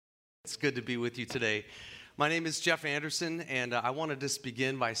It's good to be with you today. My name is Jeff Anderson, and I want to just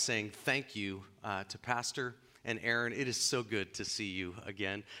begin by saying thank you to Pastor and Aaron. It is so good to see you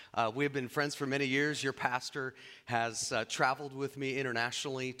again. We have been friends for many years. Your pastor has traveled with me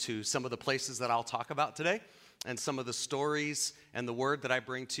internationally to some of the places that I'll talk about today, and some of the stories and the word that I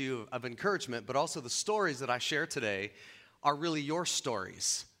bring to you of encouragement, but also the stories that I share today are really your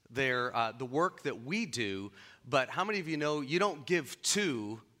stories. They're the work that we do, but how many of you know you don't give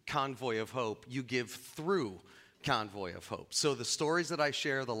to Convoy of Hope, you give through Convoy of Hope. So the stories that I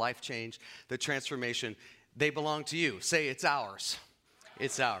share, the life change, the transformation, they belong to you. Say, it's ours.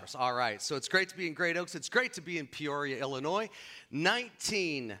 It's ours. All right. So it's great to be in Great Oaks. It's great to be in Peoria, Illinois.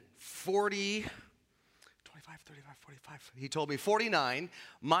 1940, 25, 35, 45. He told me 49.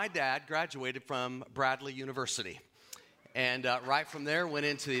 My dad graduated from Bradley University. And right from there, went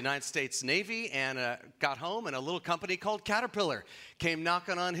into the United States Navy and got home, and a little company called Caterpillar came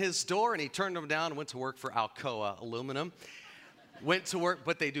knocking on his door, and he turned them down and went to work for Alcoa Aluminum. Went to work,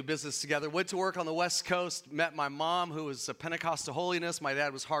 but they do business together. Went to work on the West Coast, met my mom, who was a Pentecostal holiness. My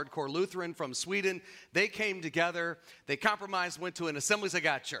dad was hardcore Lutheran from Sweden. They came together. They compromised, went to an Assemblies of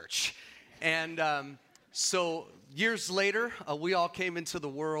God church. And so years later, we all came into the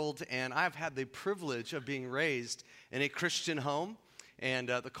world, and I've had the privilege of being raised in a Christian home. And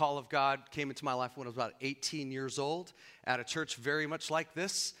the call of God came into my life when I was about 18 years old at a church very much like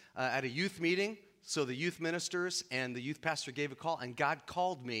this, at a youth meeting. So the youth ministers and the youth pastor gave a call, and God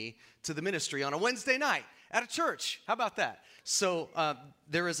called me to the ministry on a Wednesday night at a church. How about that? So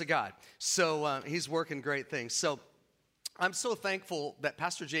there is a God. So he's working great things. So I'm so thankful that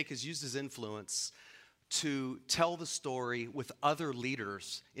Pastor Jake has used his influence to tell the story with other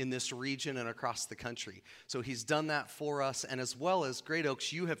leaders in this region and across the country. So he's done that for us, and as well as Great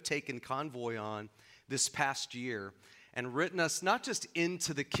Oaks, you have taken Convoy on this past year and written us not just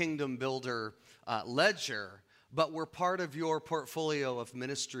into the Kingdom Builder ledger, but we're part of your portfolio of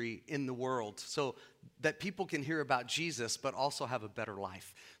ministry in the world so that people can hear about Jesus but also have a better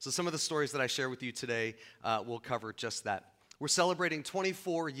life. So some of the stories that I share with you today will cover just that. We're celebrating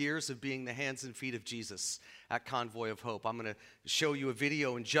 24 years of being the hands and feet of Jesus at Convoy of Hope. I'm going to show you a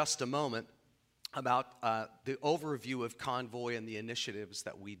video in just a moment about the overview of Convoy and the initiatives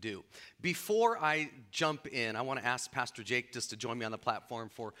that we do. Before I jump in, I want to ask Pastor Jake just to join me on the platform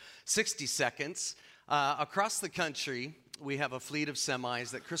for 60 seconds. Across the country, we have a fleet of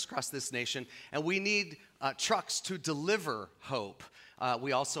semis that crisscross this nation, and we need trucks to deliver hope.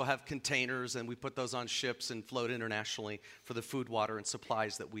 We also have containers, and we put those on ships and float internationally for the food, water, and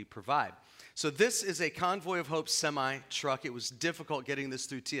supplies that we provide. So this is a Convoy of Hope semi-truck. It was difficult getting this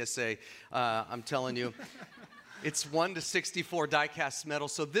through TSA, I'm telling you. It's 1 to 64 die-cast metal.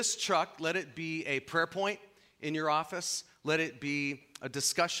 So this truck, let it be a prayer point in your office. Let it be a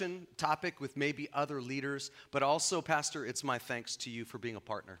discussion topic with maybe other leaders. But also, Pastor, it's my thanks to you for being a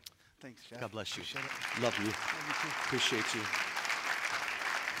partner. Thanks, Jeff. God bless you. Appreciate it. Love you. Love you too. Appreciate you.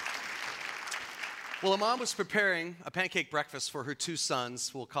 Well, a mom was preparing a pancake breakfast for her two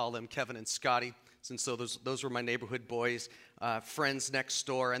sons. We'll call them Kevin and Scotty. And so those were my neighborhood boys, friends next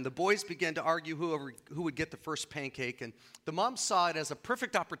door. And the boys began to argue who would get the first pancake. And the mom saw it as a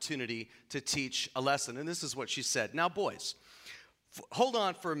perfect opportunity to teach a lesson. And this is what she said. Now, boys, hold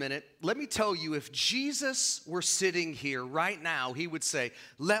on for a minute. Let me tell you, if Jesus were sitting here right now, he would say,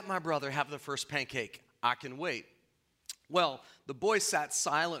 let my brother have the first pancake. I can wait. Well, the boys sat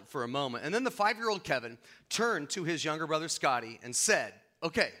silent for a moment, and then the 5-year-old Kevin turned to his younger brother Scotty and said,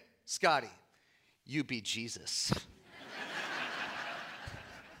 okay, Scotty, you be Jesus.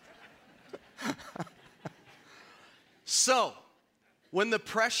 So, when the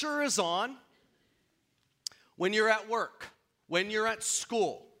pressure is on, when you're at work, when you're at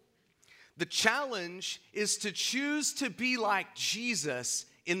school, the challenge is to choose to be like Jesus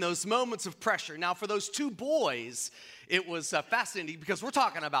in those moments of pressure. Now, for those two boys, it was fascinating because we're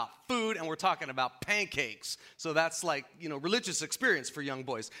talking about food and we're talking about pancakes. So that's like, religious experience for young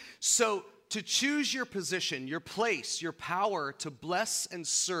boys. So to choose your position, your place, your power to bless and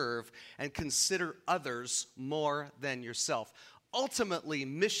serve and consider others more than yourself. Ultimately,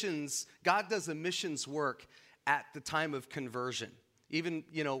 missions, God does a missions work at the time of conversion. Even,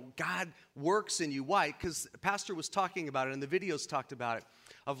 God works in you. Why? Because Pastor was talking about it and the videos talked about it.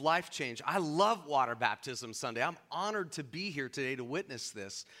 Of life change. I love water baptism Sunday. I'm honored to be here today to witness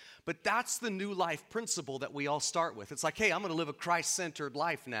this. But that's the new life principle that we all start with. It's like, hey, I'm going to live a Christ-centered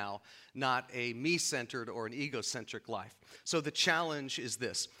life now, not a me-centered or an egocentric life. So the challenge is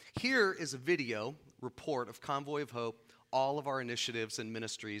this. Here is a video report of Convoy of Hope, all of our initiatives and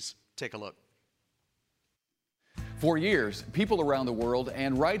ministries. Take a look. For years, people around the world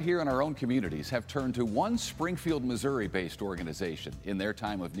and right here in our own communities have turned to one Springfield, Missouri-based organization in their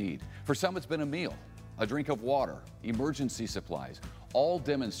time of need. For some, it's been a meal, a drink of water, emergency supplies, all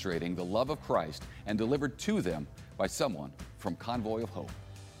demonstrating the love of Christ and delivered to them by someone from Convoy of Hope.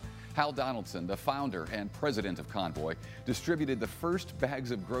 Hal Donaldson, the founder and president of Convoy, distributed the first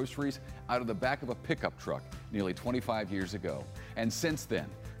bags of groceries out of the back of a pickup truck nearly 25 years ago. And since then,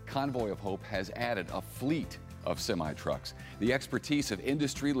 Convoy of Hope has added a fleet of semi-trucks, the expertise of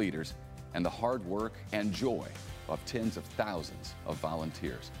industry leaders, and the hard work and joy of tens of thousands of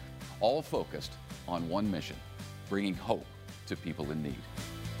volunteers, all focused on one mission, bringing hope to people in need.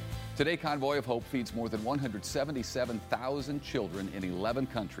 Today, Convoy of Hope feeds more than 177,000 children in 11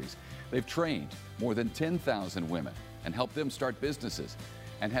 countries. They've trained more than 10,000 women and helped them start businesses,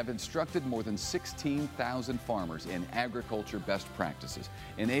 and have instructed more than 16,000 farmers in agriculture best practices,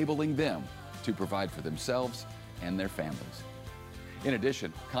 enabling them to provide for themselves and their families. In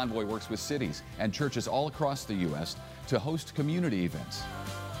addition, Convoy works with cities and churches all across the U.S. to host community events.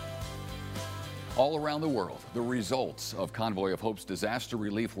 All around the world, the results of Convoy of Hope's disaster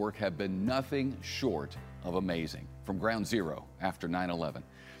relief work have been nothing short of amazing. From ground zero after 9/11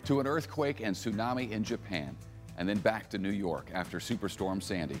 to an earthquake and tsunami in Japan, and then back to New York after Superstorm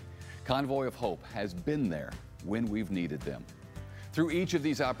Sandy, Convoy of Hope has been there when we've needed them. Through each of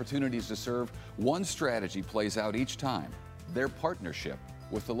these opportunities to serve, one strategy plays out each time: their partnership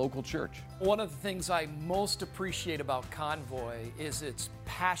with the local church. One of the things I most appreciate about Convoy is its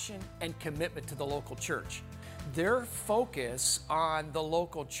passion and commitment to the local church. Their focus on the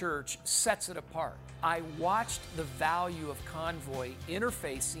local church sets it apart. I watched the value of Convoy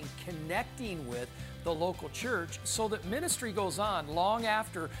interfacing, connecting with the local church so that ministry goes on long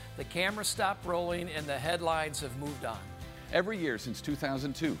after the cameras stop rolling and the headlines have moved on. Every year since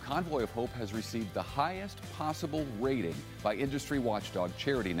 2002, Convoy of Hope has received the highest possible rating by industry watchdog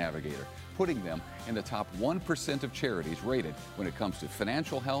Charity Navigator, putting them in the top 1% of charities rated when it comes to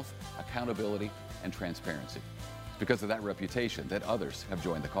financial health, accountability, and transparency. It's because of that reputation that others have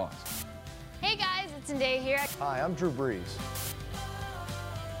joined the cause. Hey guys, it's Zendaya here. Hi, I'm Drew Brees.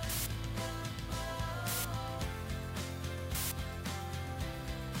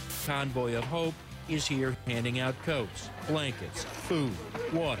 Convoy of Hope is here handing out coats, blankets, food,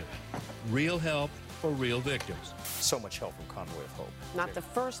 water. Real help for real victims. So much help from Convoy of Hope. Not the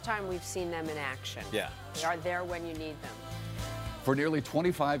first time we've seen them in action. Yeah. They are there when you need them. For nearly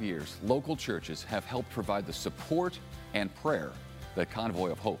 25 years, local churches have helped provide the support and prayer that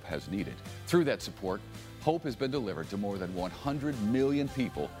Convoy of Hope has needed. Through that support, hope has been delivered to more than 100 million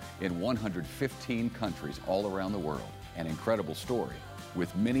people in 115 countries all around the world. An incredible story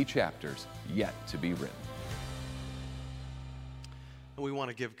with many chapters yet to be written. We want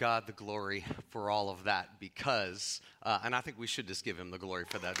to give God the glory for all of that because, and I think we should just give him the glory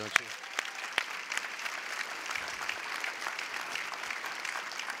for that, don't you?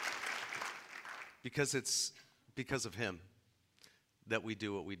 Because it's because of him that we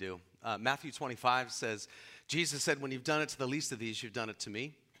do what we do. Matthew 25 says, Jesus said, when you've done it to the least of these, you've done it to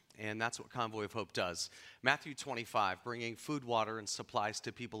me. And that's what Convoy of Hope does. Matthew 25, bringing food, water, and supplies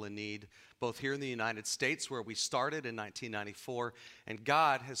to people in need, both here in the United States, where we started in 1994, and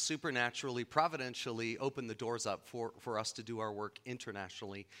God has supernaturally, providentially opened the doors up for us to do our work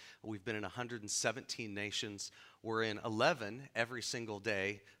internationally. We've been in 117 nations. We're in 11 every single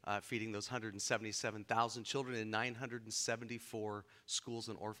day, feeding those 177,000 children in 974 schools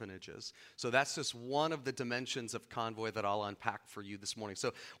and orphanages. So that's just one of the dimensions of Convoy that I'll unpack for you this morning.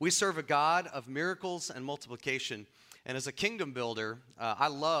 So we serve a God of miracles and multiplication. And as a kingdom builder, I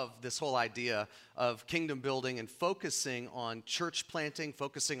love this whole idea of kingdom building and focusing on church planting,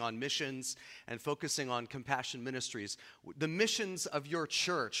 focusing on missions, and focusing on compassion ministries. The missions of your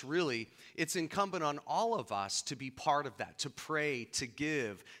church, really, it's incumbent on all of us to be part of that, to pray, to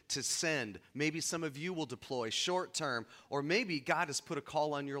give, to send. Maybe some of you will deploy short term, or maybe God has put a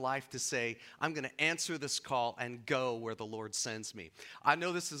call on your life to say, I'm going to answer this call and go where the Lord sends me. I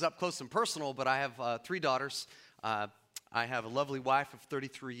know this is up close and personal, but I have 3 daughters. I have a lovely wife of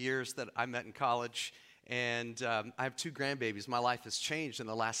 33 years that I met in college, and I have 2 grandbabies. My life has changed in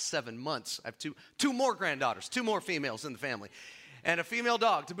the last 7 months. I have two more granddaughters, 2 more females in the family, and a female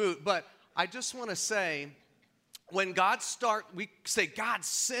dog to boot. But I just want to say, when we say, God,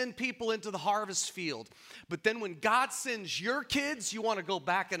 send people into the harvest field. But then when God sends your kids, you want to go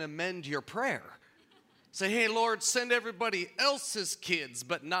back and amend your prayer. Say, hey, Lord, send everybody else's kids,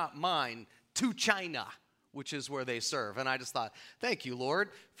 but not mine, to China, which is where they serve. And I just thought, thank you, Lord,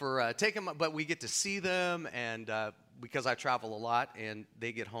 for taking them. But we get to see them, and because I travel a lot, and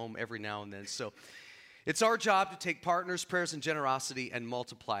they get home every now and then. So It's our job to take partners, prayers, and generosity and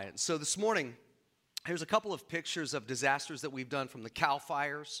multiply it. So this morning, here's a couple of pictures of disasters that we've done, from the Cal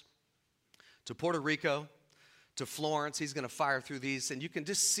fires to Puerto Rico to Florence. He's going to fire through these, and you can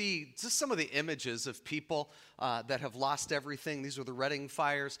just see just some of the images of people that have lost everything. These are the Redding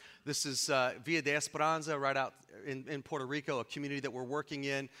fires. This is Villa de Esperanza, right out in Puerto Rico, a community that we're working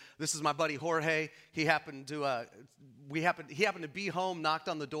in. This is my buddy Jorge. He happened to be home, knocked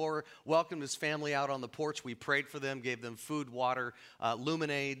on the door, welcomed his family out on the porch. We prayed for them, gave them food, water,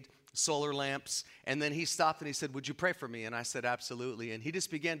 lemonade, solar lamps, and then he stopped and he said, "Would you pray for me?" And I said, "Absolutely." And he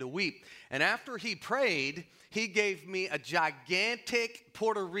just began to weep. And after he prayed, he gave me a gigantic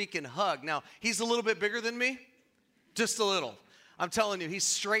Puerto Rican hug. Now, he's a little bit bigger than me, just a little. I'm telling you, he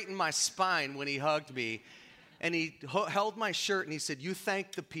straightened my spine when he hugged me. And he held my shirt and he said, "You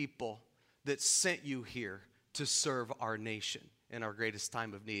thank the people that sent you here to serve our nation in our greatest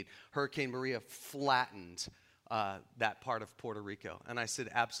time of need." Hurricane Maria flattened that part of Puerto Rico. And I said,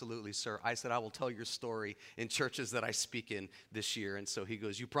 "Absolutely, sir." I said, "I will tell your story in churches that I speak in this year." And so he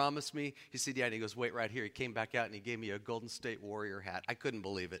goes, "You promise me?" He said, "Yeah." And he goes, "Wait right here." He came back out and he gave me a Golden State Warrior hat. I couldn't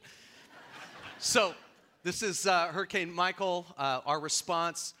believe it. So this is Hurricane Michael. Our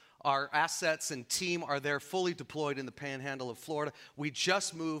response, our assets and team are there fully deployed in the panhandle of Florida. We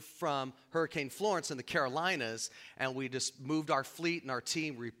just moved from Hurricane Florence in the Carolinas, and we just moved our fleet and our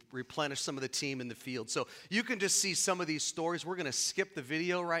team, replenished some of the team in the field. So you can just see some of these stories. We're going to skip the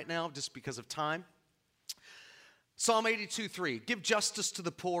video right now just because of time. Psalm 82:3, "Give justice to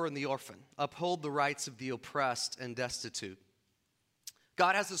the poor and the orphan. Uphold the rights of the oppressed and destitute."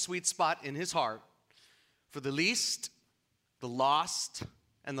 God has a sweet spot in his heart for the least, the lost,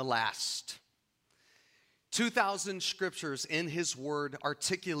 and the last. 2,000 scriptures in his word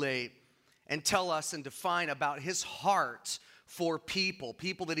articulate and tell us and define about his heart for people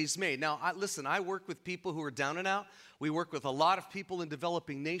that he's made. Now, I work with people who are down and out. We work with a lot of people in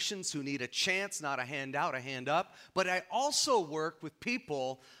developing nations who need a chance, not a handout, a hand up. But I also work with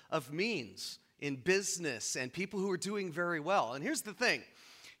people of means in business and people who are doing very well. And here's the thing.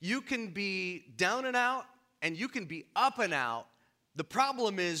 You can be down and out and you can be up and out. The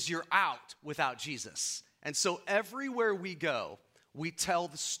problem is you're out without Jesus. And so everywhere we go, we tell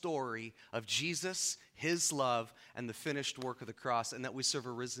the story of Jesus, his love, and the finished work of the cross, and that we serve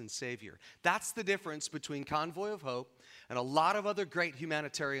a risen Savior. That's the difference between Convoy of Hope and a lot of other great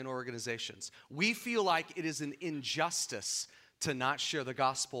humanitarian organizations. We feel like it is an injustice to not share the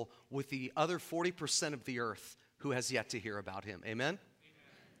gospel with the other 40% of the earth who has yet to hear about him. Amen?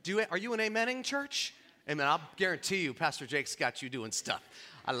 Are you an amening church? Amen. I'll guarantee you Pastor Jake's got you doing stuff.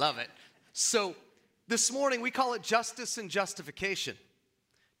 I love it. So this morning we call it justice and justification.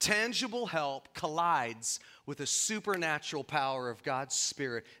 Tangible help collides with the supernatural power of God's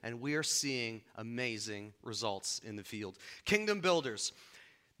Spirit, and we are seeing amazing results in the field. Kingdom builders.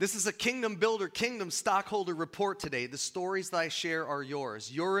 This is a kingdom builder, kingdom stockholder report today. The stories that I share are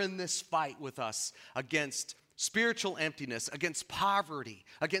yours. You're in this fight with us against spiritual emptiness, against poverty,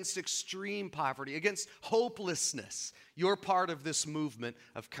 against extreme poverty, against hopelessness. You're part of this movement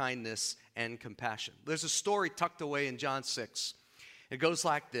of kindness and compassion. There's a story tucked away in John 6. It goes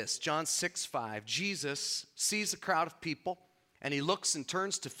like this. John 6:5. Jesus sees a crowd of people, and he looks and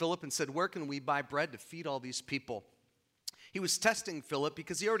turns to Philip and said, "Where can we buy bread to feed all these people?" He was testing Philip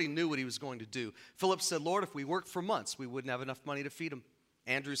because he already knew what he was going to do. Philip said, "Lord, if we worked for months, we wouldn't have enough money to feed them."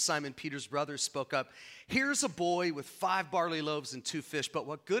 Andrew, Simon Peter's brother, spoke up. "Here's a boy with 5 barley loaves and 2 fish, but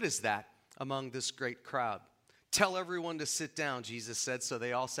what good is that among this great crowd?" "Tell everyone to sit down," Jesus said, so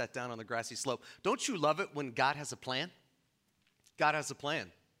they all sat down on the grassy slope. Don't you love it when God has a plan? God has a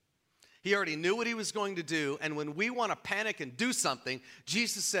plan. He already knew what he was going to do, and when we want to panic and do something,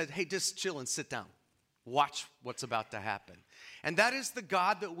 Jesus said, "Hey, just chill and sit down. Watch what's about to happen." And that is the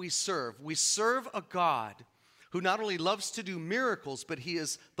God that we serve. We serve a God who not only loves to do miracles, but he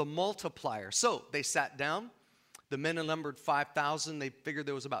is the multiplier. So they sat down. The men numbered 5,000. They figured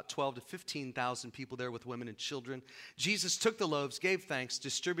there was about 12 to 15,000 people there with women and children. Jesus took the loaves, gave thanks,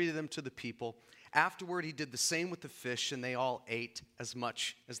 distributed them to the people. Afterward, he did the same with the fish, and they all ate as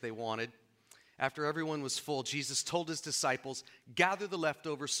much as they wanted. After everyone was full, Jesus told his disciples, "Gather the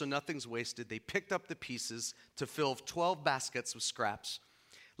leftovers so nothing's wasted." They picked up the pieces to fill 12 baskets with scraps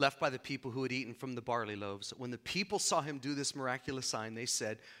left by the people who had eaten from the barley loaves. When the people saw him do this miraculous sign, they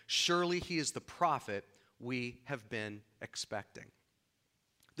said, "Surely he is the prophet we have been expecting."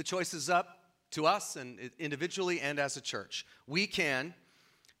 The choice is up to us, and individually and as a church. We can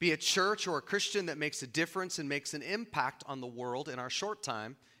be a church or a Christian that makes a difference and makes an impact on the world in our short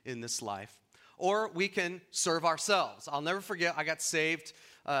time in this life. Or we can serve ourselves. I'll never forget, I got saved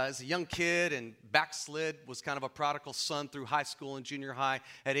as a young kid and backslid, was kind of a prodigal son through high school and junior high.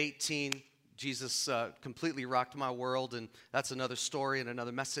 At 18, Jesus completely rocked my world, and that's another story and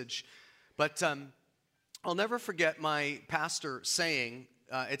another message. But I'll never forget my pastor saying,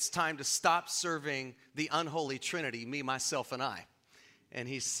 it's time to stop serving the unholy trinity, me, myself, and I. And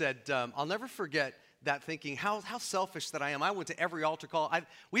he said, I'll never forget that thinking, how selfish that I am. I went to every altar call.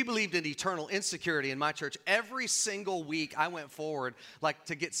 We believed in eternal insecurity in my church. Every single week I went forward like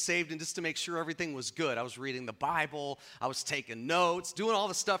to get saved and just to make sure everything was good. I was reading the Bible. I was taking notes, doing all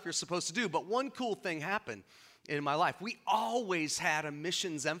the stuff you're supposed to do. But one cool thing happened in my life. We always had a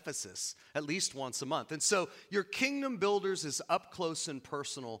missions emphasis at least once a month. And so your Kingdom Builders is up close and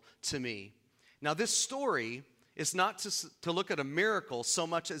personal to me. Now this story is not to look at a miracle so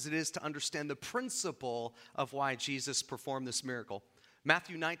much as it is to understand the principle of why Jesus performed this miracle.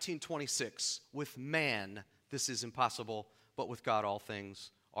 Matthew 19:26, with man this is impossible, but with God all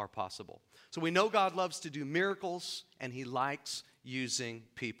things are possible. So we know God loves to do miracles, and he likes using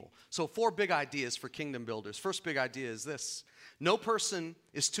people. So 4 big ideas for Kingdom Builders. First big idea is this: no person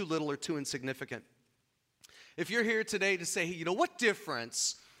is too little or too insignificant. If you're here today to say, hey, you know, what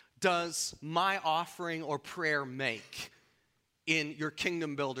difference does my offering or prayer make in your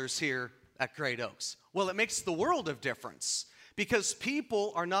Kingdom Builders here at Great Oaks? Well, it makes the world of difference, because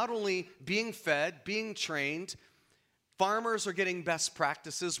people are not only being fed, being trained, farmers are getting best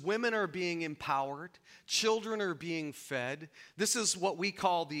practices, women are being empowered, children are being fed. This is what we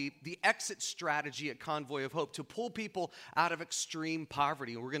call the exit strategy at Convoy of Hope, to pull people out of extreme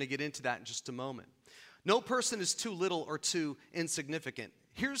poverty, and we're going to get into that in just a moment. No person is too little or too insignificant.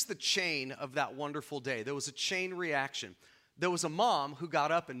 Here's the chain of that wonderful day. There was a chain reaction. There was a mom who got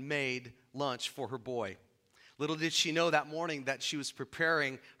up and made lunch for her boy. Little did she know that morning that she was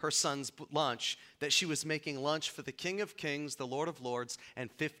preparing her son's lunch, that she was making lunch for the King of Kings, the Lord of Lords, and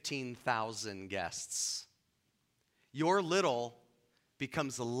 15,000 guests. Your little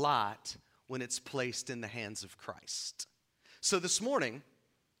becomes a lot when it's placed in the hands of Christ. So this morning,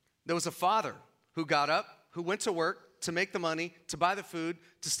 there was a father who got up, who went to work, to make the money, to buy the food,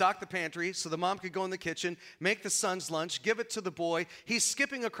 to stock the pantry so the mom could go in the kitchen, make the son's lunch, give it to the boy. He's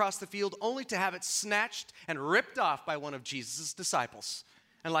skipping across the field only to have it snatched and ripped off by one of Jesus' disciples.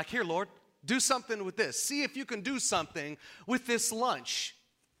 And like, here, Lord, do something with this. See if you can do something with this lunch.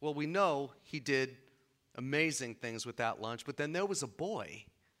 Well, we know he did amazing things with that lunch, but then there was a boy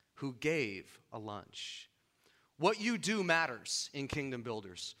who gave a lunch. What you do matters in Kingdom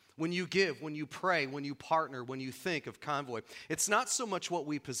Builders. When you give, when you pray, when you partner, when you think of Convoy, it's not so much what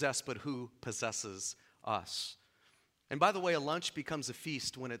we possess, but who possesses us. And by the way, a lunch becomes a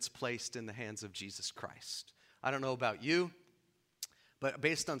feast when it's placed in the hands of Jesus Christ. I don't know about you, but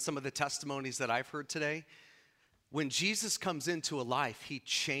based on some of the testimonies that I've heard today, when Jesus comes into a life, he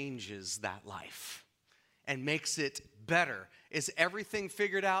changes that life and makes it better. Is everything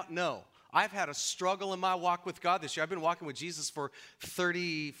figured out? No. I've had a struggle in my walk with God this year. I've been walking with Jesus for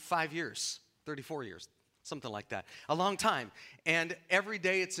 35 years, 34 years, something like that, a long time. And every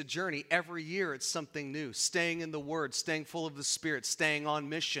day it's a journey. Every year it's something new, staying in the Word, staying full of the Spirit, staying on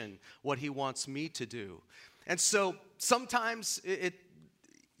mission, what he wants me to do. And so sometimes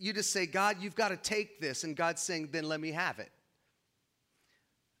you just say, God, you've got to take this. And God's saying, then let me have it.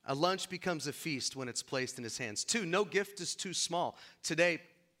 A lunch becomes a feast when it's placed in his hands. 2, no gift is too small. Today,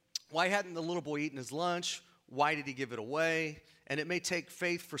 why hadn't the little boy eaten his lunch? Why did he give it away? And it may take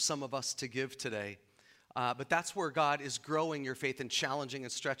faith for some of us to give today. But that's where God is growing your faith and challenging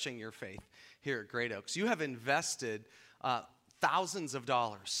and stretching your faith here at Great Oaks. You have invested thousands of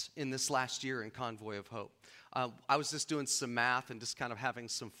dollars in this last year in Convoy of Hope. I was just doing some math and just kind of having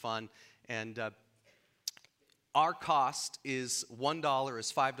some fun. And our cost is $1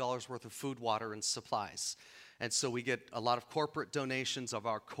 is $5 worth of food, water, and supplies. And so we get a lot of corporate donations of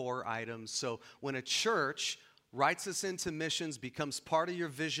our core items. So when a church writes us into missions, becomes part of your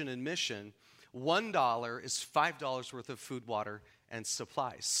vision and mission, $1 is $5 worth of food, water, and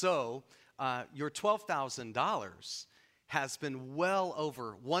supplies. So your $12,000 has been well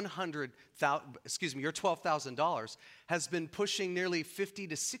over your $12,000 has been pushing nearly $50,000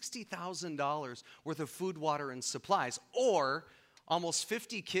 to $60,000 worth of food, water, and supplies, or almost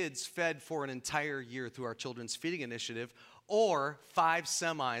 50 kids fed for an entire year through our Children's Feeding Initiative, or 5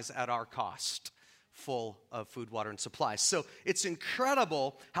 semis at our cost full of food, water, and supplies. So it's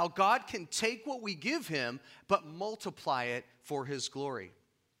incredible how God can take what we give him, but multiply it for his glory.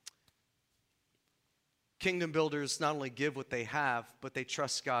 Kingdom Builders not only give what they have, but they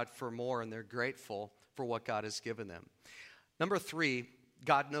trust God for more, and they're grateful for what God has given them. Number 3,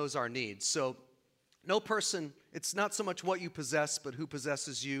 God knows our needs. So No person, it's not so much what you possess, but who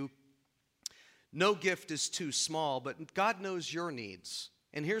possesses you. No gift is too small, but God knows your needs.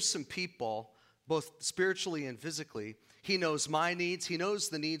 And here's some people, both spiritually and physically. He knows my needs. He knows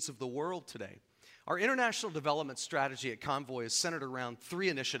the needs of the world today. Our international development strategy at Convoy is centered around 3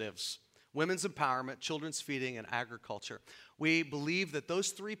 initiatives: women's empowerment, children's feeding, and agriculture. We believe that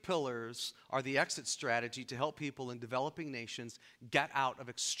those 3 pillars are the exit strategy to help people in developing nations get out of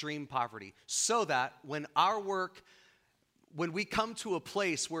extreme poverty, so that when we come to a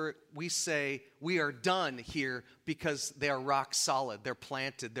place where we say we are done here because they are rock solid, they're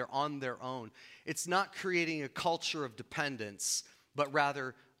planted, they're on their own, it's not creating a culture of dependence, but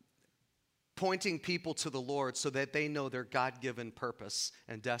rather pointing people to the Lord so that they know their God-given purpose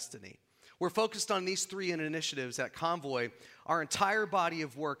and destiny. We're focused on these 3 initiatives at Convoy. Our entire body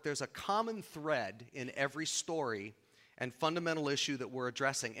of work, there's a common thread in every story and fundamental issue that we're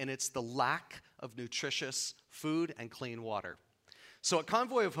addressing, and it's the lack of nutritious food and clean water. So at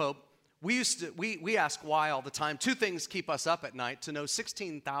Convoy of Hope, we ask why all the time. 2 things keep us up at night: to know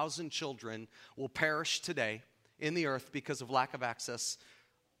 16,000 children will perish today in the earth because of lack of access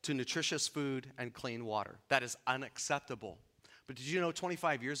to nutritious food and clean water. That is unacceptable. But did you know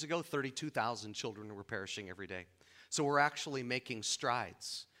 25 years ago, 32,000 children were perishing every day? So we're actually making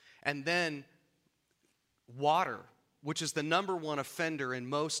strides. And then water, which is the number 1 offender in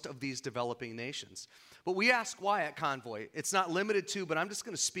most of these developing nations. But we ask why at Convoy. It's not limited to, but I'm just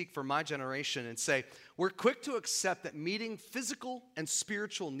going to speak for my generation and say, we're quick to accept that meeting physical and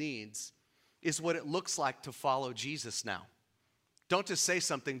spiritual needs is what it looks like to follow Jesus now. Don't just say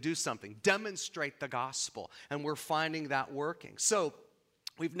something, do something. Demonstrate the gospel. And we're finding that working. So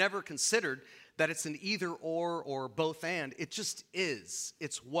we've never considered that it's an either or both and. It just is.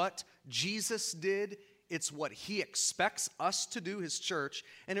 It's what Jesus did. It's what he expects us to do, his church.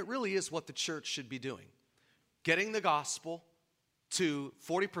 And it really is what the church should be doing. Getting the gospel to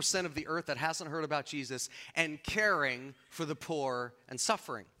 40% of the earth that hasn't heard about Jesus and caring for the poor and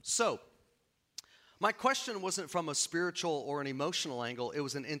suffering. So, my question wasn't from a spiritual or an emotional angle. It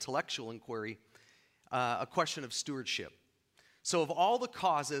was an intellectual inquiry, a question of stewardship. So of all the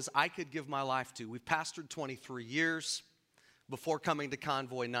causes I could give my life to, we've pastored 23 years before coming to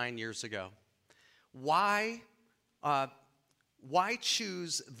Convoy 9 years ago. Why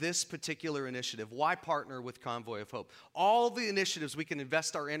choose this particular initiative? Why partner with Convoy of Hope? All the initiatives we can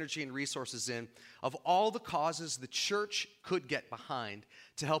invest our energy and resources in, of all the causes the church could get behind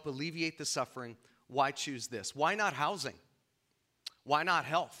to help alleviate the suffering, why choose this? Why not housing? Why not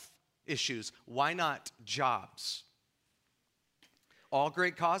health issues? Why not jobs? All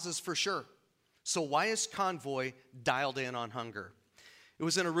great causes for sure. So why is Convoy dialed in on hunger? It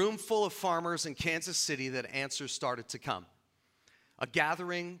was in a room full of farmers in Kansas City that answers started to come. A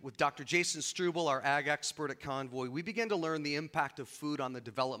gathering with Dr. Jason Struble, our ag expert at Convoy, we began to learn the impact of food on the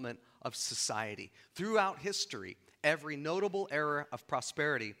development of society. Throughout history, every notable era of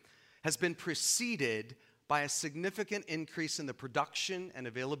prosperity has been preceded by a significant increase in the production and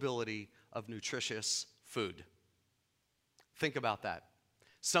availability of nutritious food. Think about that.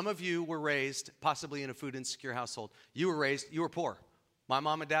 Some of you were raised possibly in a food insecure household. You were poor. My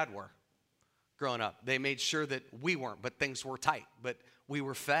mom and dad were growing up. They made sure that we weren't, but things were tight, but we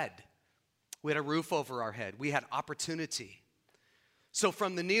were fed. We had a roof over our head. We had opportunity. So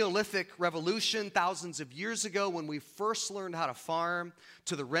from the Neolithic Revolution thousands of years ago when we first learned how to farm,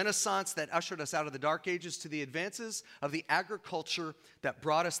 to the Renaissance that ushered us out of the Dark Ages, to the advances of the agriculture that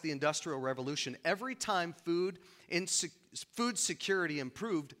brought us the Industrial Revolution, every time food security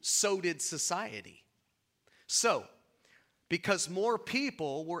improved, so did society. So, because more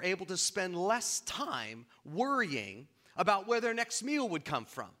people were able to spend less time worrying about where their next meal would come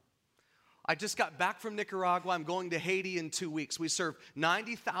from. I just got back from Nicaragua. I'm going to Haiti in 2 weeks. We serve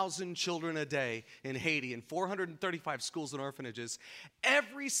 90,000 children a day in Haiti in 435 schools and orphanages.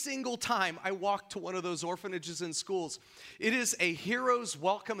 Every single time I walk to one of those orphanages and schools, it is a hero's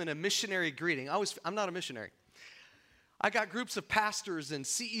welcome and a missionary greeting. I'm not a missionary. I got groups of pastors and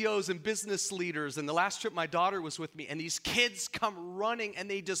CEOs and business leaders, and the last trip my daughter was with me, and these kids come running and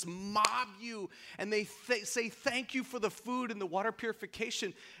they just mob you, and they say thank you for the food and the water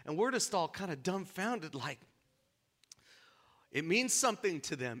purification, and we're just all kind of dumbfounded, like, it means something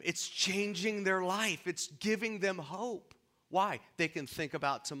to them. It's changing their life. It's giving them hope. Why? They can think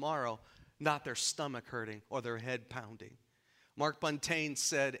about tomorrow, not their stomach hurting or their head pounding. Mark Buntain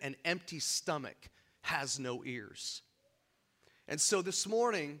said, an empty stomach has no ears. And so this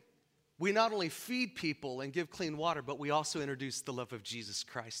morning, we not only feed people and give clean water, but we also introduce the love of Jesus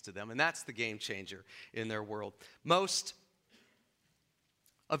Christ to them. And that's the game changer in their world. Most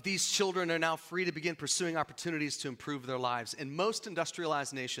of these children are now free to begin pursuing opportunities to improve their lives. In most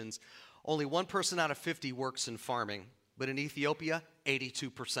industrialized nations, only 1 person out of 50 works in farming. But in Ethiopia,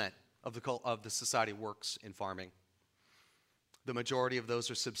 82% of the society works in farming. The majority of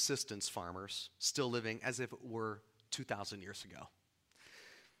those are subsistence farmers, still living as if it were 2,000 years ago.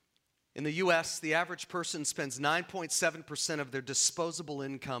 In the U.S., the average person spends 9.7% of their disposable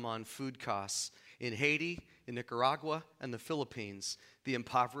income on food costs. In Haiti, in Nicaragua, and the Philippines, the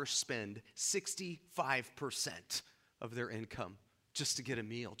impoverished spend 65% of their income just to get a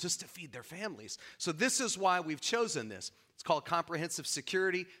meal, just to feed their families. So this is why we've chosen this. It's called comprehensive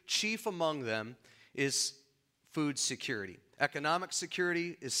security. Chief among them is food security. Economic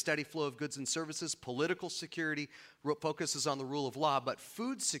security is steady flow of goods and services. Political security focuses on the rule of law. But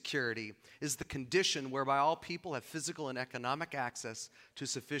food security is the condition whereby all people have physical and economic access to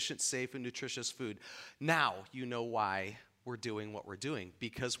sufficient, safe, and nutritious food. Now you know why we're doing what we're doing.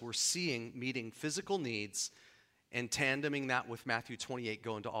 Because we're seeing meeting physical needs and tandeming that with Matthew 28,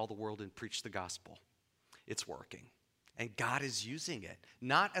 go into all the world and preach the gospel. It's working. And God is using it,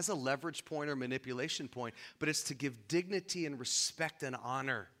 not as a leverage point or manipulation point, but it's to give dignity and respect and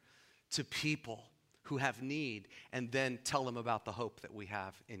honor to people who have need, and then tell them about the hope that we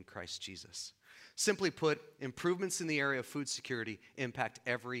have in Christ Jesus. Simply put, improvements in the area of food security impact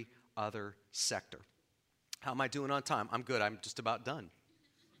every other sector. How am I doing on time? I'm good. I'm just about done.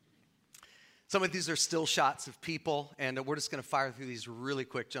 Some of these are still shots of people, and we're just going to fire through these really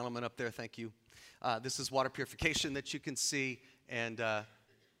quick. Gentlemen up there, thank you. This is water purification that you can see, and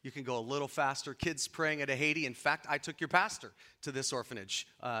you can go a little faster. Kids praying at a Haiti. In fact, I took your pastor to this orphanage.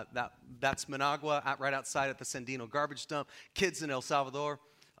 That's Managua, right outside at the Sandino garbage dump. Kids in El Salvador.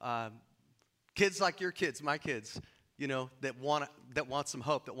 Kids like your kids, my kids, you know, that want some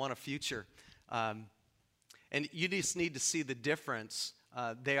hope, that want a future. And you just need to see the difference.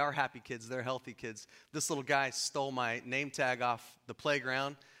 They are happy kids. They're healthy kids. This little guy stole my name tag off the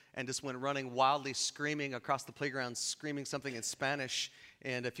playground and just went running wildly, screaming across the playground, screaming something in Spanish.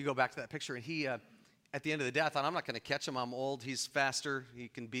 And if you go back to that picture, and he, at the end of the day, I thought, I'm not going to catch him. I'm old. He's faster. He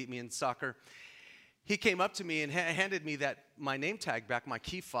can beat me in soccer. He came up to me and handed me my name tag back, my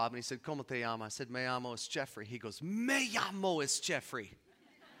key fob, and he said, ¿Cómo te llamas? I said, Me llamo es Jeffrey. He goes, Me llamo es Jeffrey.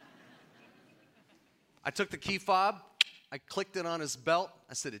 I took the key fob. I clicked it on his belt.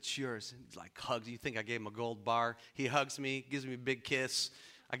 I said, it's yours. And he's like, hugs. You think I gave him a gold bar? He hugs me, gives me a big kiss.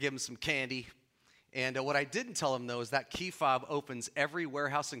 I give him some candy. And what I didn't tell him, though, is that key fob opens every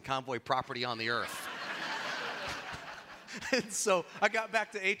warehouse and Convoy property on the earth. And so I got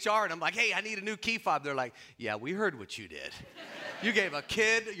back to HR, and I'm like, hey, I need a new key fob. They're like, yeah, we heard what you did. You gave a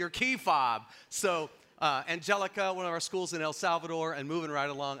kid your key fob. So Angelica, one of our schools in El Salvador, and moving right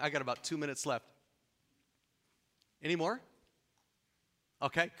along. I got about 2 minutes left. Any more?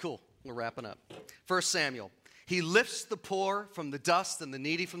 Okay, cool. We're wrapping up. 1 Samuel. He lifts the poor from the dust and the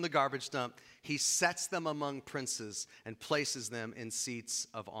needy from the garbage dump. He sets them among princes and places them in seats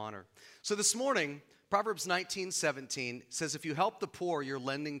of honor. So this morning, Proverbs 19:17 says, if you help the poor, you're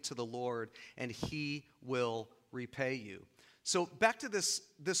lending to the Lord, and he will repay you. So back to this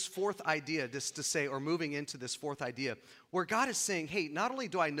fourth idea, just to say, or moving into this fourth idea, where God is saying, hey, not only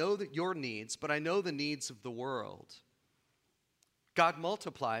do I know that your needs, but I know the needs of the world. God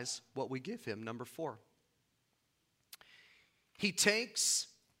multiplies what we give him. Number 4. He takes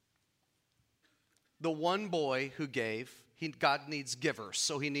the one boy who gave. God needs givers,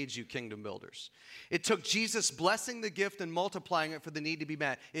 so he needs you kingdom builders. It took Jesus blessing the gift and multiplying it for the need to be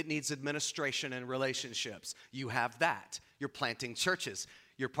met. It needs administration and relationships. You have that. You're planting churches.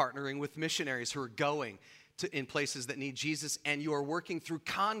 You're partnering with missionaries who are going in places that need Jesus, and you are working through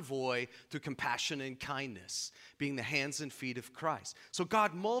Convoy through compassion and kindness, being the hands and feet of Christ. So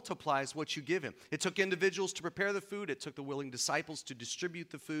God multiplies what you give him. It took individuals to prepare the food. It took the willing disciples to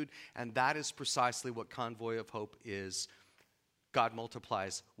distribute the food, and that is precisely what Convoy of Hope is. God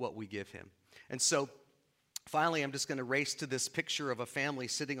multiplies what we give him. And so finally, I'm just going to race to this picture of a family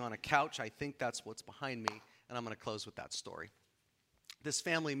sitting on a couch. I think that's what's behind me, and I'm going to close with that story. This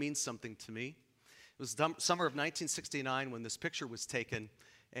family means something to me. It was summer of 1969 when this picture was taken,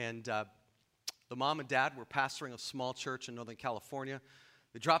 and the mom and dad were pastoring a small church in Northern California.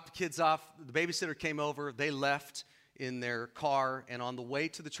 They dropped the kids off. The babysitter came over. They left in their car, and on the way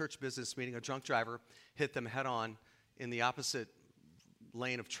to the church business meeting, a drunk driver hit them head on in the opposite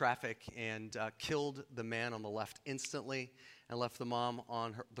lane of traffic and killed the man on the left instantly and left the mom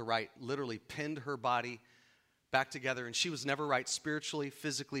on the right, literally pinned her body back together, and she was never right spiritually,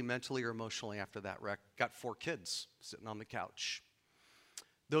 physically, mentally, or emotionally after that wreck. Got 4 kids sitting on the couch.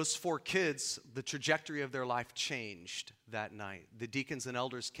 Those 4 kids, the trajectory of their life changed that night. The deacons and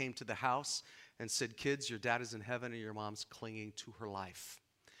elders came to the house and said, kids, your dad is in heaven and your mom's clinging to her life.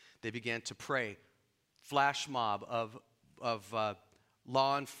 They began to pray. Flash mob of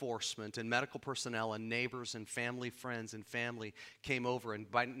law enforcement and medical personnel and neighbors and family, friends and family came over. And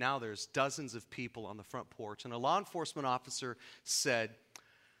by now there's dozens of people on the front porch. And a law enforcement officer said,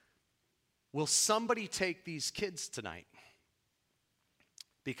 will somebody take these kids tonight?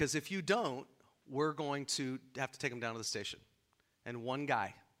 Because if you don't, we're going to have to take them down to the station. And one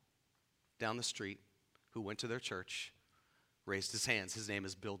guy down the street who went to their church raised his hands. His name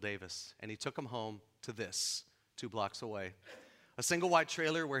is Bill Davis. And he took them home to this, 2 blocks away. A single wide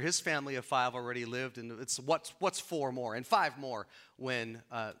trailer where his family of 5 already lived. And it's what's 4 more and 5 more when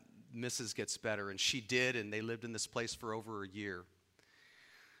Mrs. gets better. And she did, and they lived in this place for over a year.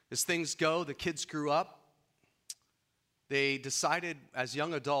 As things go, the kids grew up. They decided as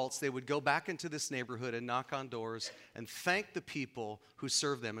young adults they would go back into this neighborhood and knock on doors and thank the people who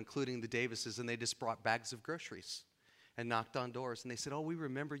served them, including the Davises, and they just brought bags of groceries and knocked on doors. And they said, oh, we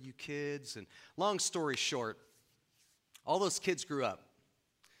remember you kids. And long story short, all those kids grew up.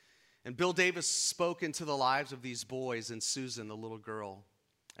 And Bill Davis spoke into the lives of these boys and Susan, the little girl.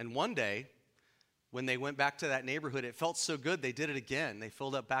 And one day, when they went back to that neighborhood, it felt so good they did it again. They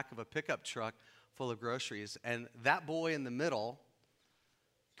filled up back of a pickup truck full of groceries. And that boy in the middle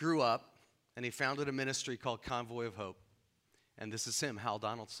grew up, and he founded a ministry called Convoy of Hope. And this is him, Hal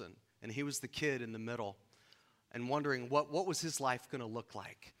Donaldson. And he was the kid in the middle and wondering what was his life going to look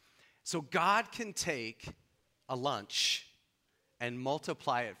like. So God can take a lunch and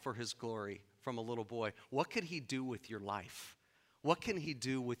multiply it for his glory from a little boy. What could he do with your life? What can he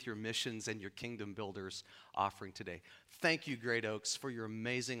do with your missions and your kingdom builders offering today? Thank you, Great Oaks, for your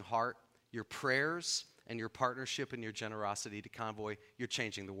amazing heart, your prayers, and your partnership and your generosity to Convoy. You're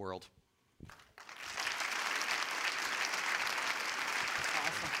changing the world.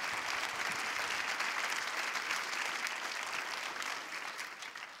 Awesome.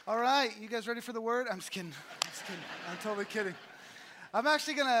 All right, you guys ready for the word? I'm just kidding. I'm totally kidding. I'm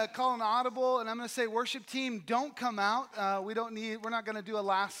actually going to call an audible, and I'm going to say, worship team, don't come out. We're not going to do a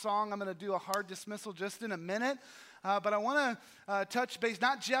last song. I'm going to do a hard dismissal just in a minute. But I want to touch base,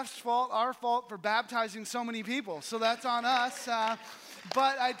 not Jeff's fault, our fault for baptizing so many people. So that's on us.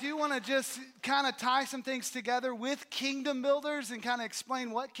 But I do want to just kind of tie some things together with Kingdom Builders and kind of explain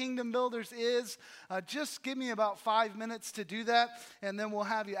what Kingdom Builders is. Just give me about 5 minutes to do that, and then we'll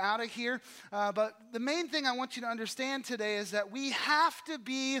have you out of here. But the main thing I want you to understand today is that we have to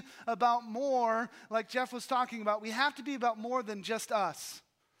be about more, like Jeff was talking about, we have to be about more than just us.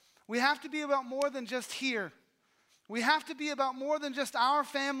 We have to be about more than just here. We have to be about more than just our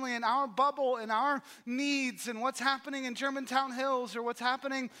family and our bubble and our needs and what's happening in Germantown Hills or what's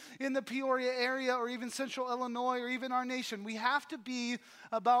happening in the Peoria area or even Central Illinois or even our nation. We have to be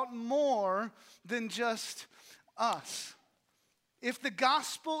about more than just us. If the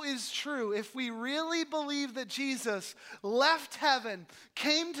gospel is true, if we really believe that Jesus left heaven,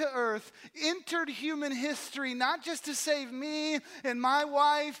 came to earth, entered human history, not just to save me and my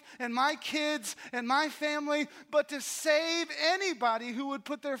wife and my kids and my family, but to save anybody who would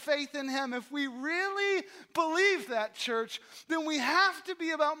put their faith in him, if we really believe that, church, then we have to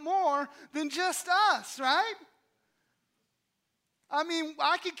be about more than just us, right? I mean,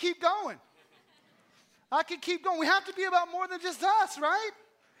 I could keep going. We have to be about more than just us, right?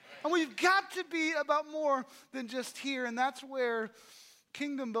 And we've got to be about more than just here. And that's where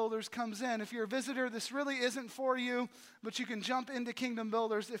Kingdom Builders comes in. If you're a visitor, this really isn't for you, but you can jump into Kingdom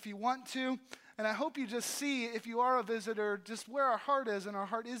Builders if you want to. And I hope you just see, if you are a visitor, just where our heart is. And our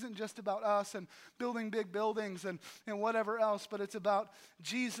heart isn't just about us and building big buildings and whatever else, but it's about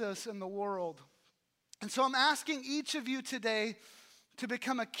Jesus and the world. And so I'm asking each of you today to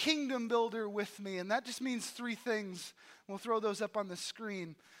become a kingdom builder with me. And that just means 3 things. We'll throw those up on the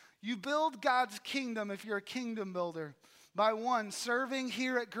screen. You build God's kingdom if you're a kingdom builder by 1, serving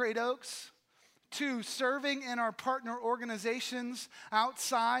here at Great Oaks. 2, serving in our partner organizations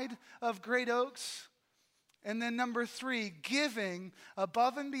outside of Great Oaks. And then number 3, giving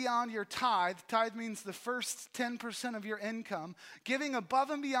above and beyond your tithe. Tithe means the first 10% of your income. Giving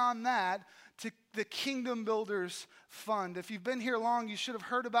above and beyond that to the Kingdom Builders Fund. If you've been here long, you should have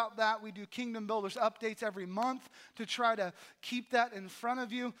heard about that. We do Kingdom Builders updates every month to try to keep that in front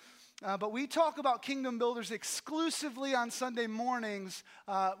of you. but we talk about Kingdom Builders exclusively on Sunday mornings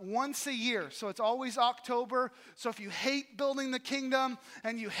once a year. So it's always October. So if you hate building the kingdom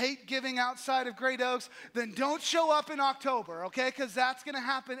and you hate giving outside of Great Oaks, then don't show up in October, okay? Because that's going to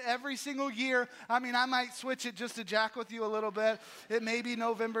happen every single year. I mean, I might switch it just to jack with you a little bit. It may be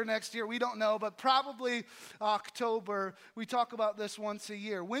November next year. We don't know, but probably October. We talk about this once a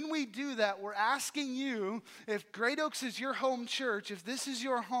year. When we do that, we're asking you, if Great Oaks is your home church, if this is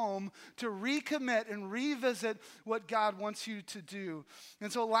your home, to recommit and revisit what God wants you to do.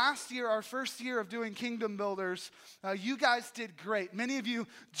 And so last year, our first year of doing Kingdom Builders, you guys did great. Many of you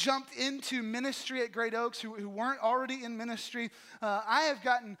jumped into ministry at Great Oaks who weren't already in ministry. I have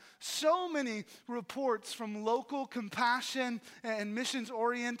gotten so many reports from local compassion and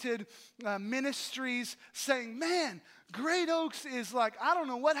missions-oriented ministries saying, man, Great Oaks is like, I don't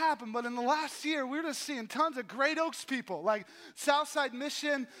know what happened, but in the last year, we're just seeing tons of Great Oaks people. Like Southside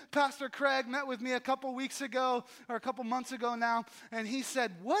Mission, Pastor Craig met with me a couple weeks ago, or a couple months ago now, and he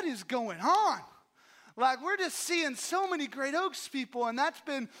said, what is going on? Like, we're just seeing so many Great Oaks people, and that's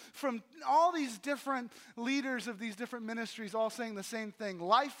been from all these different leaders of these different ministries all saying the same thing.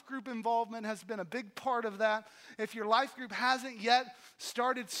 Life group involvement has been a big part of that. If your life group hasn't yet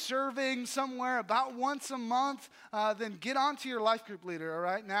started serving somewhere about once a month, then get on to your life group leader, all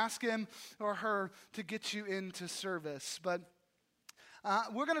right, and ask him or her to get you into service. But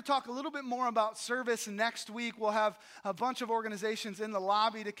we're going to talk a little bit more about service next week. We'll have a bunch of organizations in the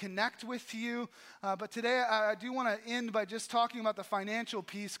lobby to connect with you. But today I do want to end by just talking about the financial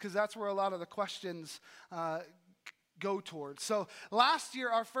piece, because that's where a lot of the questions go towards. So last year,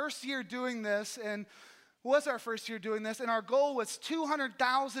 our first year doing this, and our goal was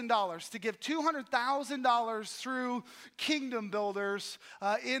 $200,000, to give $200,000 through Kingdom Builders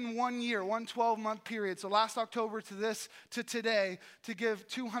in 1 year, one 12-month period. So last October to today, to give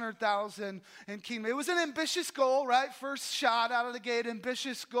 $200,000 in Kingdom. It was an ambitious goal, right? First shot out of the gate,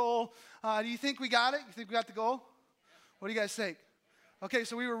 ambitious goal. Do you think we got it? You think we got the goal? What do you guys think? Okay,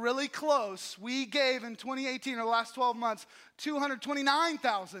 so we were really close. We gave in 2018, or the last 12 months,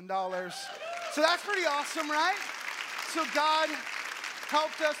 $229,000. So that's pretty awesome, right? So God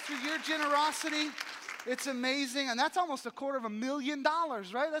helped us through your generosity. It's amazing. And that's almost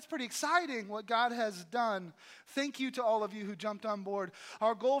 $250,000, right? That's pretty exciting what God has done. Thank you to all of you who jumped on board.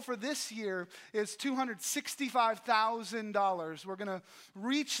 Our goal for this year is $265,000. We're going to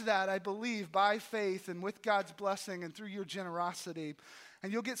reach that, I believe, by faith and with God's blessing and through your generosity.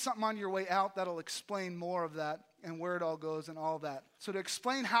 And you'll get something on your way out that'll explain more of that and where it all goes and all that. So to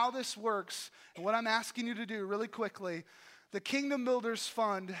explain how this works and what I'm asking you to do really quickly, the Kingdom Builders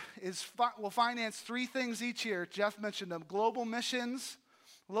Fund will finance three things each year. Jeff mentioned them: global missions,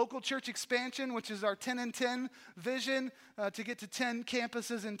 local church expansion, which is our 10 and 10 vision, to get to 10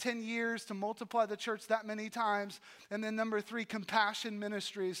 campuses in 10 years, to multiply the church that many times. And then number 3, compassion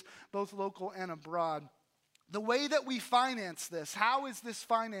ministries, both local and abroad. The way that we finance this, how is this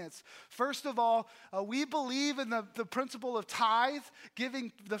financed? First of all, we believe in the principle of tithe,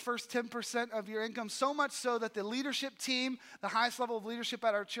 giving the first 10% of your income, so much so that the leadership team, the highest level of leadership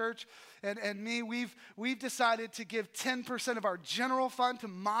at our church, and me, we've decided to give 10% of our general fund to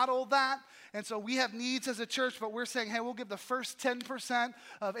model that. And so we have needs as a church, but we're saying, hey, we'll give the first 10%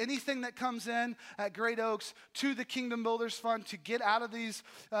 of anything that comes in at Great Oaks to the Kingdom Builders Fund to get out of this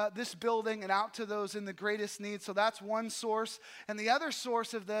building and out to those in the greatest need. So that's one source. And the other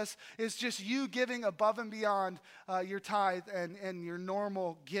source of this is just you giving above and beyond your tithe and your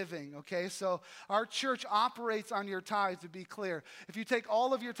normal giving, okay? So our church operates on your tithe, to be clear. If you take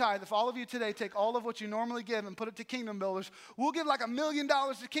all of your tithe, if all of you today take all of what you normally give and put it to Kingdom Builders, we'll give like $1 million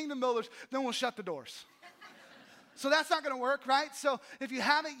to Kingdom Builders, then we'll shut the doors. So that's not going to work, right? So if you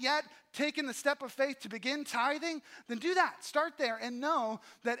haven't yet taken the step of faith to begin tithing, then do that. Start there and know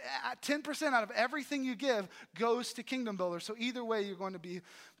that 10% out of everything you give goes to Kingdom Builders. So either way, you're going to be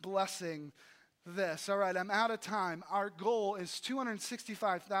blessing this. All right, I'm out of time. Our goal is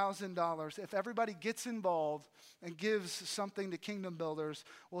 $265,000. If everybody gets involved and gives something to Kingdom Builders,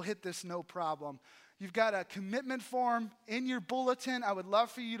 we'll hit this no problem. You've got a commitment form in your bulletin. I would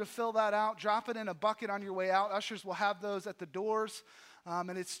love for you to fill that out. Drop it in a bucket on your way out. Ushers will have those at the doors.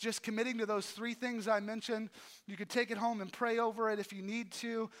 And it's just committing to those 3 things I mentioned. You could take it home and pray over it if you need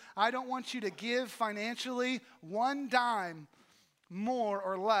to. I don't want you to give financially one dime more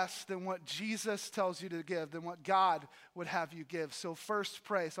or less than what Jesus tells you to give, than what God would have you give. So first,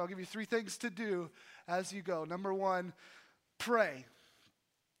 pray. So I'll give you 3 things to do as you go. Number 1, pray.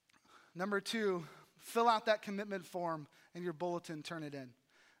 Number 2, fill out that commitment form in your bulletin, turn it in.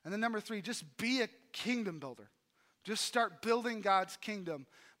 And then number 3, just be a kingdom builder. Just start building God's kingdom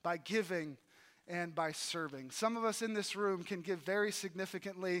by giving and by serving. Some of us in this room can give very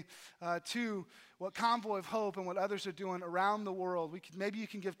significantly to what Convoy of Hope and what others are doing around the world. Maybe you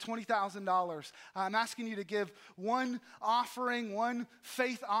can give $20,000. I'm asking you to give one offering, one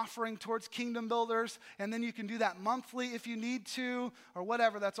faith offering towards Kingdom Builders, and then you can do that monthly if you need to, or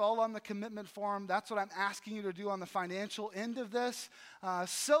whatever. That's all on the commitment form. That's what I'm asking you to do on the financial end of this,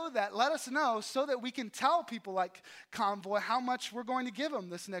 let us know so that we can tell people like Convoy how much we're going to give them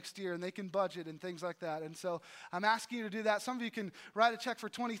this next year, and they can budget and things like that. And so I'm asking you to do that. Some of you can write a check for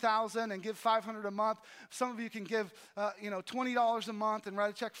 $20,000 and give $500 a month. Some of you can give $20 a month and write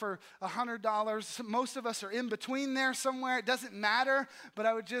a check for $100. Most of us are in between there somewhere. It doesn't matter, but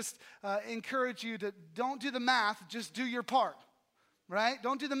I would just encourage you to don't do the math, just do your part, right?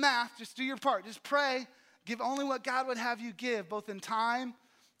 Don't do the math, just do your part. Just pray, give only what God would have you give, both in time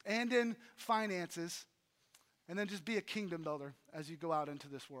and in finances, and then just be a kingdom builder as you go out into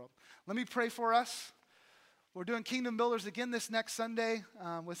this world. Let me pray for us. We're doing Kingdom Builders again this next Sunday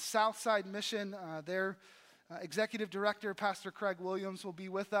with Southside Mission. Their executive director, Pastor Craig Williams, will be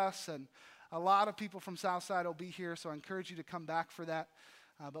with us, and a lot of people from Southside will be here, so I encourage you to come back for that.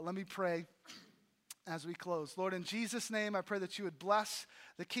 But let me pray as we close. Lord, in Jesus' name, I pray that you would bless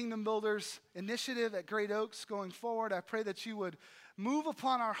the Kingdom Builders initiative at Great Oaks going forward. I pray that you would move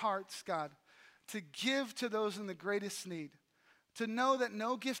upon our hearts, God, to give to those in the greatest need, to know that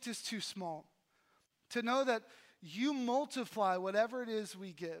no gift is too small, to know that you multiply whatever it is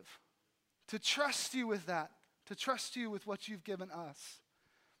we give, to trust you with that, to trust you with what you've given us.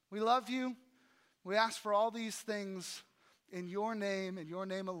 We love you. We ask for all these things in your name and your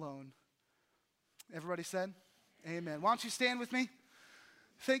name alone. Everybody said, amen. Why don't you stand with me?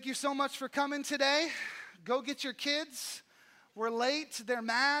 Thank you so much for coming today. Go get your kids. We're late. They're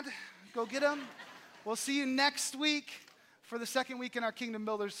mad. Go get them. We'll see you next week for the second week in our Kingdom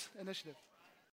Builders initiative.